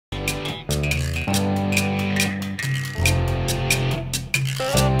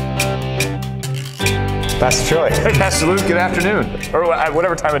Pastor Troy. Hey, Pastor Luke, good afternoon. Or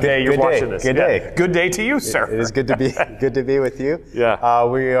whatever time of day you're watching this. Good day. Good day to you, sir. It is good to be with you. Yeah.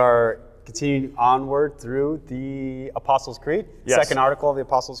 We are continuing onward through the Apostles' Creed, second article of the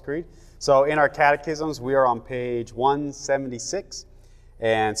Apostles' Creed. So in our catechisms, we are on page 176.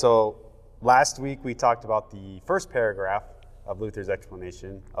 And so last week we talked about the first paragraph of Luther's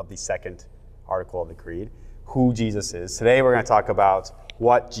explanation of the second article of the Creed, who Jesus is. Today we're going to talk about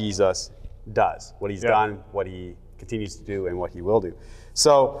what Jesus does, what he's done, what he continues to do, and what he will do.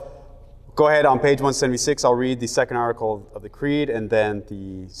 So go ahead on page 176. I'll read the second article of the Creed and then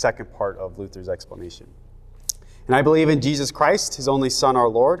the second part of Luther's explanation. And I believe in Jesus Christ, his only Son, our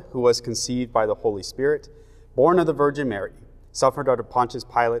Lord, who was conceived by the Holy Spirit, born of the Virgin Mary, suffered under Pontius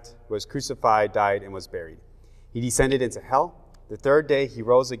Pilate, was crucified, died, and was buried. He descended into hell. The third day he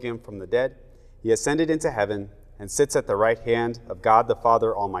rose again from the dead. He ascended into heaven and sits at the right hand of God the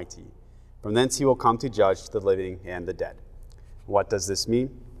Father Almighty. From thence he will come to judge the living and the dead. What does this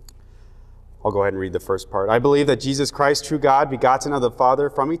mean? I'll go ahead and read the first part. I believe that Jesus Christ, true God, begotten of the Father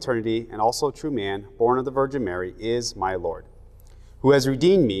from eternity, and also true man, born of the Virgin Mary, is my Lord, who has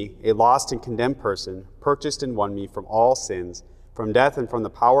redeemed me, a lost and condemned person, purchased and won me from all sins, from death and from the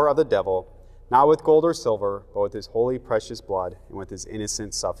power of the devil, not with gold or silver, but with his holy precious blood, and with his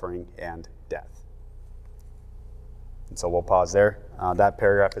innocent suffering and death. And so we'll pause there. That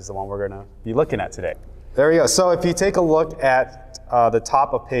paragraph is the one we're going to be looking at today. There we go. So if you take a look at the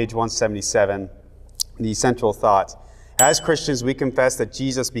top of page 177, the central thought, as Christians, we confess that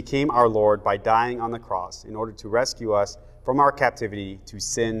Jesus became our Lord by dying on the cross in order to rescue us from our captivity to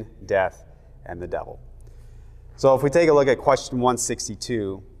sin, death, and the devil. So if we take a look at question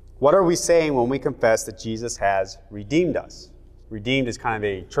 162, what are we saying when we confess that Jesus has redeemed us? Redeemed is kind of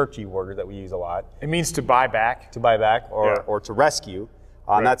a churchy word that we use a lot. It means to buy back. To buy back or to rescue.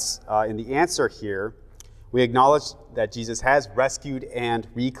 And that's in the answer here. We acknowledge that Jesus has rescued and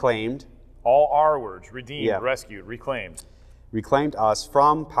reclaimed. All our words, redeemed, rescued, reclaimed. Reclaimed us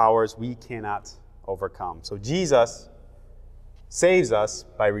from powers we cannot overcome. So Jesus saves us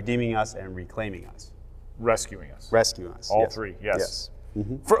by redeeming us and reclaiming us. Rescuing us. Rescuing us. All three, yes.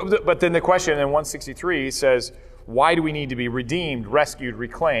 Mm-hmm. But then the question in 163 says, why do we need to be redeemed, rescued,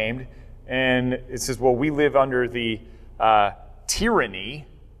 reclaimed? And it says, well, we live under the tyranny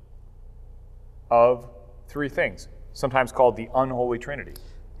of three things, sometimes called the unholy trinity.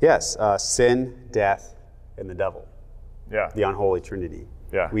 Yes, sin, death, and the devil. Yeah. The unholy trinity.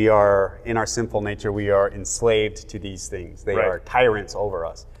 Yeah. We are, in our sinful nature, we are enslaved to these things. They are tyrants over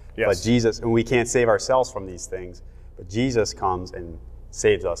us. Yes. But Jesus, and we can't save ourselves from these things, but Jesus comes and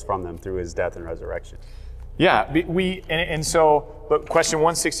saves us from them through his death and resurrection. Yeah, but question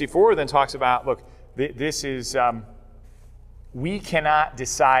 164 then talks about, look, this is, we cannot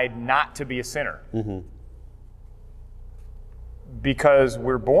decide not to be a sinner. Mm-hmm. Because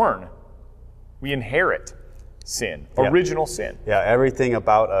we're born. We inherit sin, original sin. Yeah, everything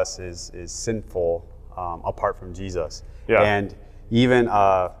about us is sinful apart from Jesus. Yeah. And even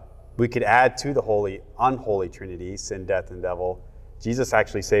we could add to the unholy trinity, sin, death, and devil. Jesus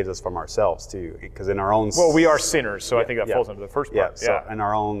actually saves us from ourselves too, because in our own... Well, we are sinners, so I think that falls into the first part. So in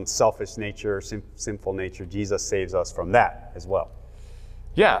our own selfish nature, sinful nature, Jesus saves us from that as well.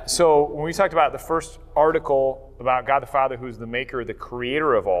 Yeah, so when we talked about the first article about God the Father, who's the maker, the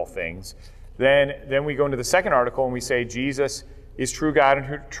creator of all things, then we go into the second article and we say Jesus is true God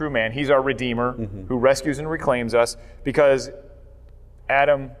and true man. He's our Redeemer who rescues and reclaims us because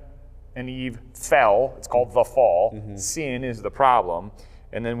Adam and Eve fell. It's called the fall. Sin is the problem.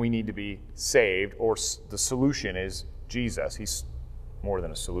 And then we need to be saved, or the solution is Jesus. He's more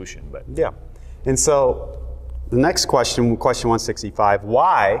than a solution. But yeah. And so the next question, question 165,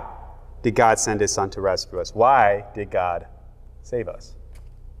 why did God send his Son to rescue us? Why did God save us?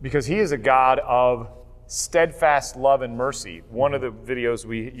 Because he is a God of steadfast love and mercy. One of the videos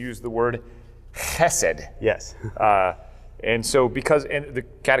we use the word chesed. Yes. And so and the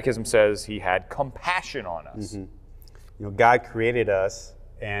Catechism says he had compassion on us. You know, God created us,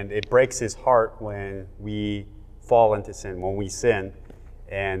 and it breaks his heart when we fall into sin, when we sin.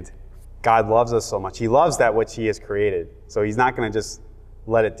 And God loves us so much. He loves that which he has created. So he's not going to just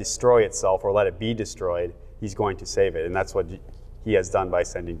let it destroy itself or let it be destroyed. He's going to save it. And that's what he has done by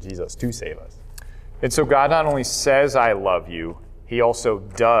sending Jesus to save us. And so God not only says, I love you, he also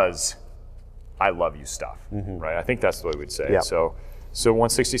does I love you stuff, right? I think that's the way we'd say it. So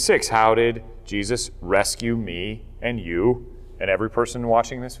 166, how did Jesus rescue me and you and every person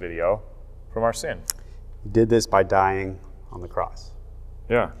watching this video from our sin? He did this by dying on the cross.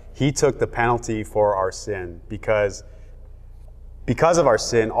 Yeah. He took the penalty for our sin because of our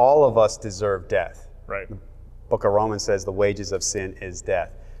sin, all of us deserve death. Right. The book of Romans says the wages of sin is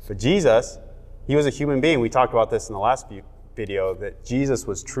death. But Jesus, he was a human being. We talked about this in the last video, that Jesus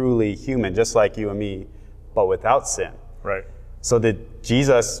was truly human, just like you and me, but without sin. Right. So did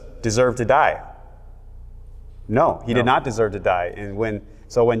Jesus deserve to die? No, he did not deserve to die. And when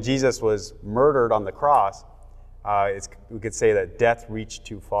Jesus was murdered on the cross, we could say that death reached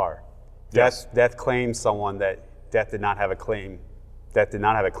too far. Yes. Death claimed someone that death did not have a claim. Death did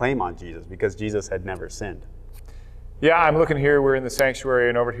not have a claim on Jesus because Jesus had never sinned. Yeah, I'm looking here. We're in the sanctuary,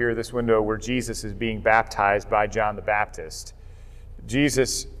 and over here, this window where Jesus is being baptized by John the Baptist.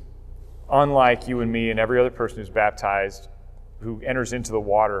 Jesus, unlike you and me and every other person who's baptized, who enters into the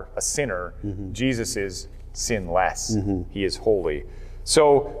water, a sinner, Jesus is sinless. He is holy.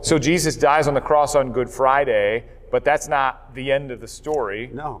 So Jesus dies on the cross on Good Friday, but that's not the end of the story.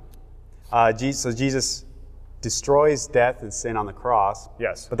 No. So Jesus destroys death and sin on the cross.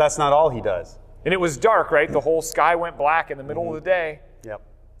 Yes. But that's not all he does. And it was dark, right? The whole sky went black in the middle of the day. Yep.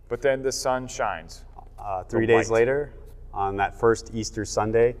 But then the sun shines. 3 days later, on that first Easter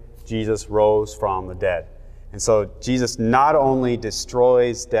Sunday, Jesus rose from the dead. And so Jesus not only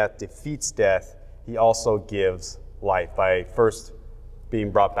destroys death, defeats death, he also gives life by first being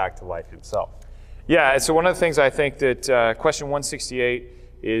brought back to life himself. Yeah, so one of the things I think that question 168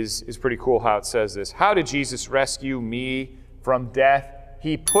 is pretty cool how it says this. How did Jesus rescue me from death?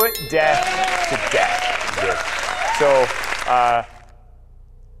 He put death to death. So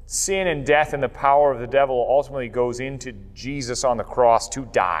sin and death and the power of the devil ultimately goes into Jesus on the cross to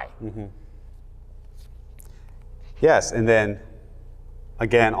die. Yes, and then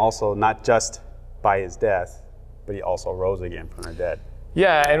again, also not just by his death, but he also rose again from the dead.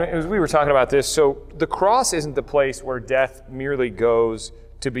 Yeah, and as we were talking about this, so the cross isn't the place where death merely goes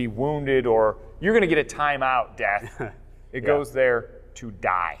to be wounded or you're going to get a timeout, death. It goes there to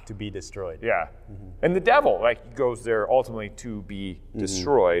die. To be destroyed. Yeah. And the devil, goes there ultimately to be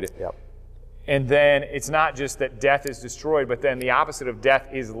destroyed. Yep. And then it's not just that death is destroyed, but then the opposite of death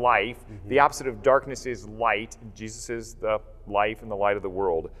is life. The opposite of darkness is light. Jesus is the life and the light of the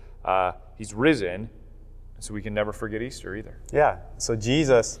world. He's risen, so we can never forget Easter either. Yeah. So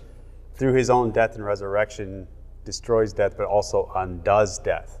Jesus, through his own death and resurrection, destroys death, but also undoes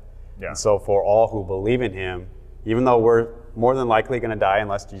death. Yeah. And so for all who believe in him, even though we're more than likely going to die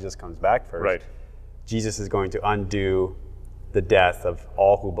unless Jesus comes back first, right, Jesus is going to undo the death of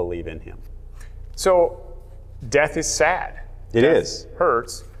all who believe in him. So death is sad. It death is.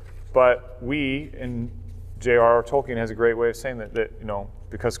 Hurts, but we, and J.R.R. Tolkien has a great way of saying that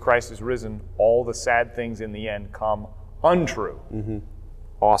because Christ is risen, all the sad things in the end come untrue.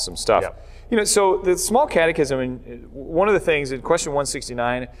 Awesome stuff. Yep. So the Small Catechism, and one of the things in question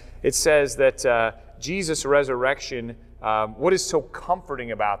 169, it says that Jesus' resurrection, what is so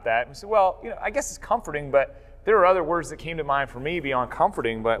comforting about that? And we say, well, I guess it's comforting, but there are other words that came to mind for me beyond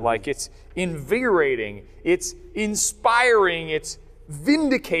comforting, but it's invigorating, it's inspiring, it's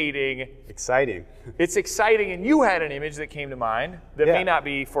vindicating. Exciting. It's exciting, and you had an image that came to mind that may not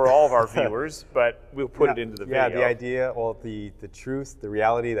be for all of our viewers, but we'll put it into the video. Yeah, the idea, the truth, the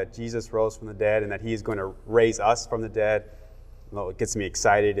reality that Jesus rose from the dead and that he's going to raise us from the dead, it gets me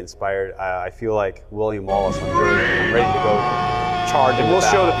excited, inspired. I feel like William Wallace. I'm ready to go charge. And we'll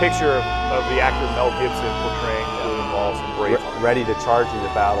show the picture of the actor Mel Gibson portraying William Wallace in Braveheart. Ready to charge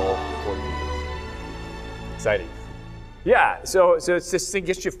into battle for Jesus. Exciting. Yeah, so it's this thing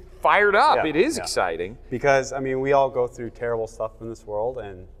gets you fired up. Yeah, it is exciting. Because, we all go through terrible stuff in this world,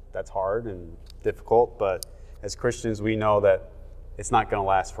 and that's hard and difficult, but as Christians, we know that it's not going to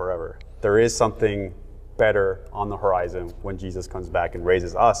last forever. There is something better on the horizon when Jesus comes back and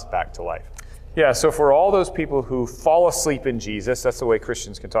raises us back to life. Yeah, so for all those people who fall asleep in Jesus, that's the way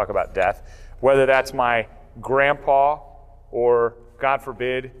Christians can talk about death, whether that's my grandpa or, God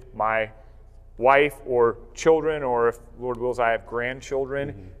forbid, my wife or children, or if Lord wills I have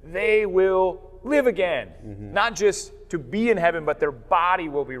grandchildren, they will live again. Not just to be in heaven, but their body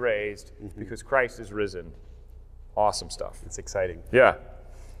will be raised because Christ is risen. Awesome stuff. It's exciting. Yeah.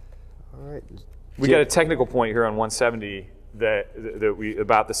 All right. We got a technical point here on 170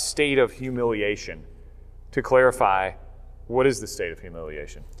 about the state of humiliation. To clarify, what is the state of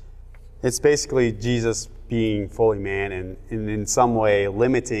humiliation? It's basically Jesus being fully man and in some way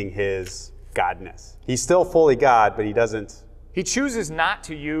limiting his godness. He's still fully God, but he doesn't. He chooses not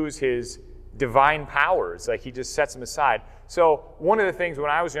to use his divine powers. He just sets them aside. So one of the things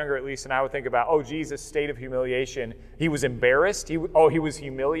when I was younger, at least, and I would think about, Jesus' state of humiliation, he was embarrassed. He was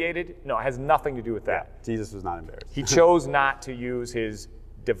humiliated. No, it has nothing to do with that. Yeah, Jesus was not embarrassed. He chose not to use his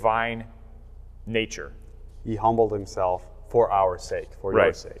divine nature. He humbled himself for our sake, for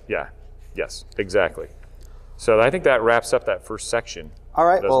your sake. Yeah. Yes, exactly. So I think that wraps up that first section. All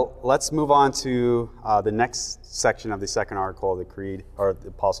right, well, let's move on to the next section of the second article of the Creed, or the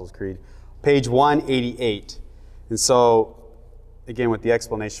Apostles' Creed, page 188. And so, again, with the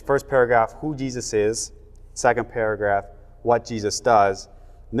explanation, first paragraph, who Jesus is, second paragraph, what Jesus does.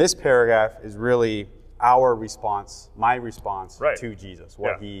 And this paragraph is really our response, my response to Jesus,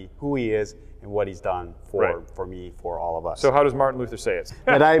 who he is and what he's done for me, for all of us. So how does Martin Luther say it?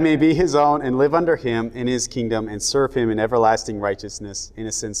 That I may be his own and live under him in his kingdom and serve him in everlasting righteousness,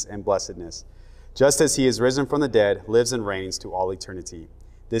 innocence, and blessedness. Just as he is risen from the dead, lives and reigns to all eternity.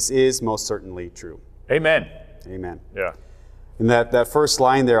 This is most certainly true. Amen. Amen. Yeah. And that first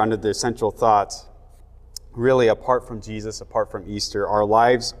line there under the central thoughts, really apart from Jesus, apart from Easter, our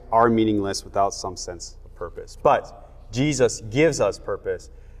lives are meaningless without some sense of purpose. But Jesus gives us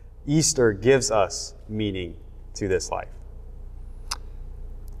purpose. Easter gives us meaning to this life.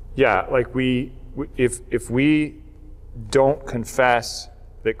 Yeah, like if we don't confess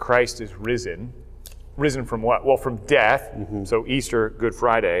that Christ is risen from what? Well, from death, so Easter, Good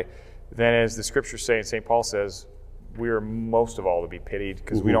Friday, then as the scriptures say and St. Paul says, we are most of all to be pitied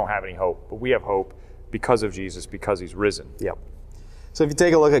because we don't have any hope. But we have hope because of Jesus, because he's risen. Yep. So if you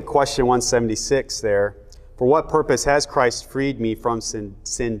take a look at question 176 there, for what purpose has Christ freed me from sin,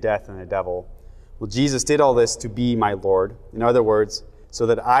 death, and the devil? Well, Jesus did all this to be my Lord. In other words, so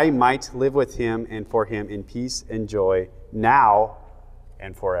that I might live with him and for him in peace and joy now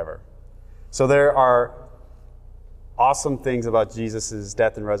and forever. So there are awesome things about Jesus'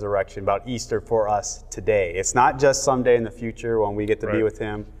 death and resurrection, about Easter for us today. It's not just someday in the future when we get to be with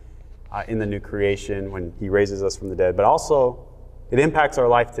him in the new creation, when he raises us from the dead, but also it impacts our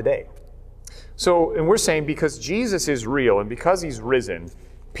life today. So, and we're saying because Jesus is real and because he's risen,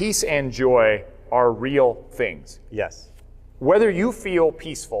 peace and joy are real things. Yes. Whether you feel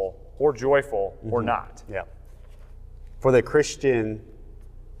peaceful or joyful or not. Yeah. For the Christian,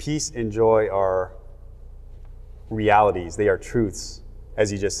 peace and joy are realities. They are truths,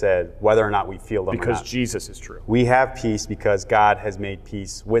 as you just said, whether or not we feel them or not. Because Jesus is true. We have peace because God has made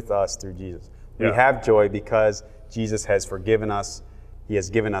peace with us through Jesus. We have joy because Jesus has forgiven us. He has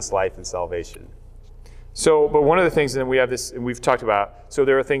given us life and salvation. So, but one of the things that we have this, and we've talked about, so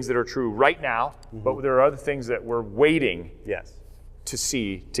there are things that are true right now, but there are other things that we're waiting to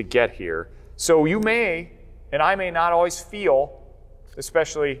see to get here. So you may, and I may not always feel,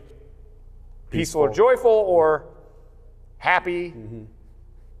 especially peaceful or joyful or happy,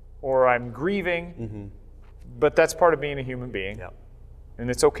 or I'm grieving, but that's part of being a human being, and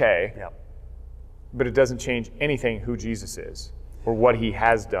it's okay, but it doesn't change anything who Jesus is, or what he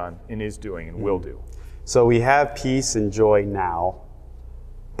has done and is doing and will do. So we have peace and joy now,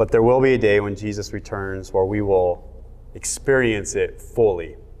 but there will be a day when Jesus returns where we will experience it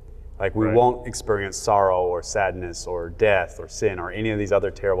fully. Like we won't experience sorrow or sadness or death or sin or any of these other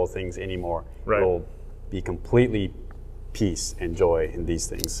terrible things anymore. It will be completely peace and joy in these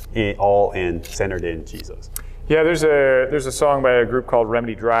things, all centered in Jesus. Yeah, there's a song by a group called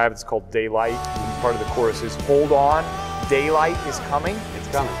Remedy Drive. It's called Daylight. And part of the chorus is, hold on, daylight is coming. It's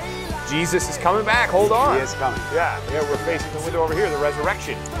coming. Jesus is coming back. Hold on. He is coming. Yeah, we're facing the window over here, the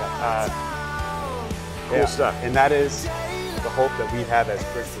resurrection. Cool stuff. And that is the hope that we have as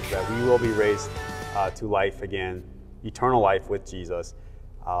Christians, that we will be raised to life again, eternal life with Jesus,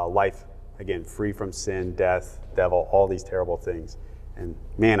 life again free from sin, death, devil, all these terrible things. And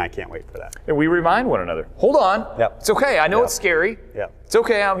man, I can't wait for that. And we remind one another, hold on. It's okay. I know it's scary. It's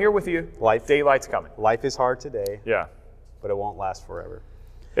okay. I'm here with you. Daylight's coming. Life is hard today. Yeah. But it won't last forever.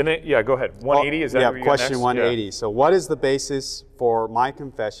 And then, go ahead. 180, is that where you question next? 180. So what is the basis for my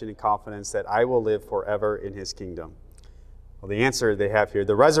confession and confidence that I will live forever in his kingdom? Well, the answer they have here,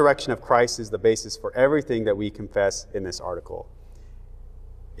 the resurrection of Christ is the basis for everything that we confess in this article.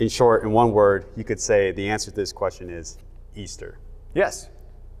 In short, in one word, you could say the answer to this question is Easter. Yes.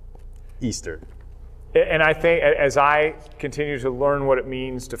 Easter. And I think as I continue to learn what it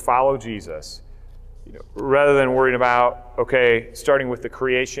means to follow Jesus, rather than worrying about, starting with the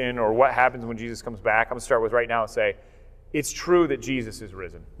creation or what happens when Jesus comes back, I'm going to start with right now and say, it's true that Jesus is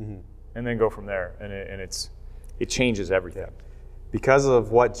risen. And then go from there. And it changes everything. Because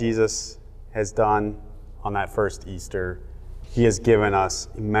of what Jesus has done on that first Easter, he has given us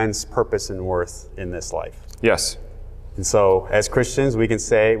immense purpose and worth in this life. Yes. And so as Christians, we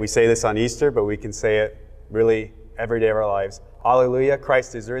say this on Easter, but we can say it really every day of our lives. Hallelujah,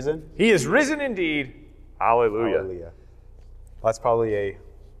 Christ is risen. He is risen indeed. Hallelujah. Hallelujah. Well, that's probably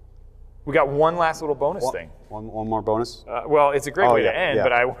we got one last little bonus thing. One more bonus? Well, it's a great way to end,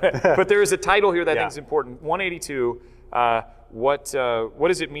 but there is a title here that I think is important. 182, what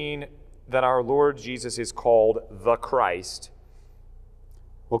does it mean that our Lord Jesus is called the Christ?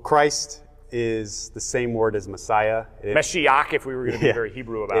 Well, Christ is the same word as Messiah. Mashiach, if we were going to be very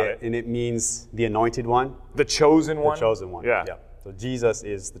Hebrew about it. And it means the anointed one. The chosen one? The chosen one, yeah. So Jesus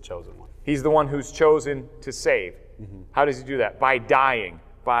is the chosen one. He's the one who's chosen to save. Mm-hmm. How does he do that? By dying,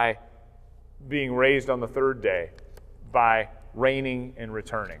 by being raised on the third day, by reigning and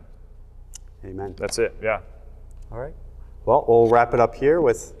returning. Amen. That's it, yeah. All right. Well, we'll wrap it up here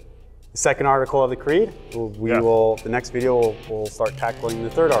with the second article of the Creed. The next video, we'll start tackling the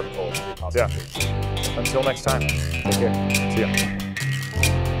third article of the Apostles' Creed. Until next time. Take care. See ya.